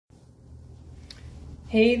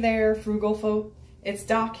Hey there, frugal folk. It's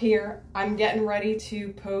Doc here. I'm getting ready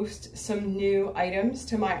to post some new items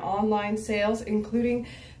to my online sales, including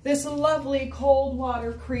this lovely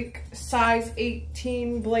Coldwater Creek size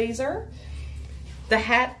 18 blazer. The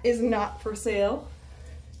hat is not for sale.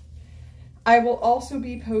 I will also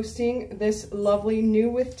be posting this lovely new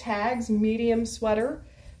with tags medium sweater,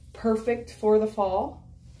 perfect for the fall.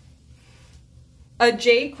 A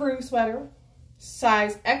J. Crew sweater,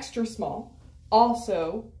 size extra small,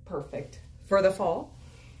 also perfect for the fall.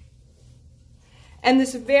 And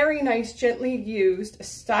this very nice, gently used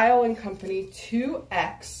Style & Company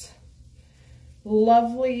 2X,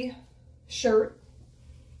 lovely shirt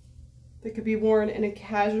that could be worn in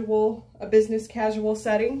a business casual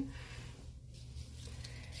setting.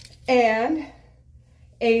 And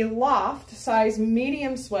a Loft size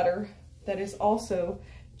medium sweater that is also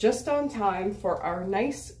just on time for our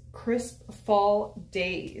nice crisp fall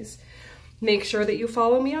days. Make sure that you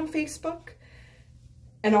follow me on Facebook,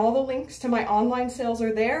 and all the links to my online sales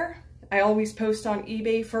are there. I always post on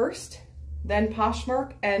eBay first, then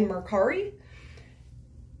Poshmark and Mercari.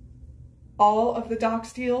 All of the Doc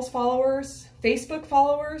Steals followers, Facebook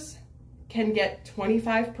followers, can get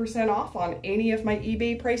 25% off on any of my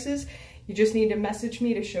eBay prices. You just need to message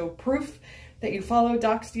me to show proof that you follow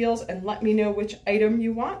Doc Steals and let me know which item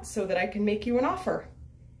you want so that I can make you an offer.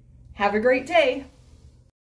 Have a great day.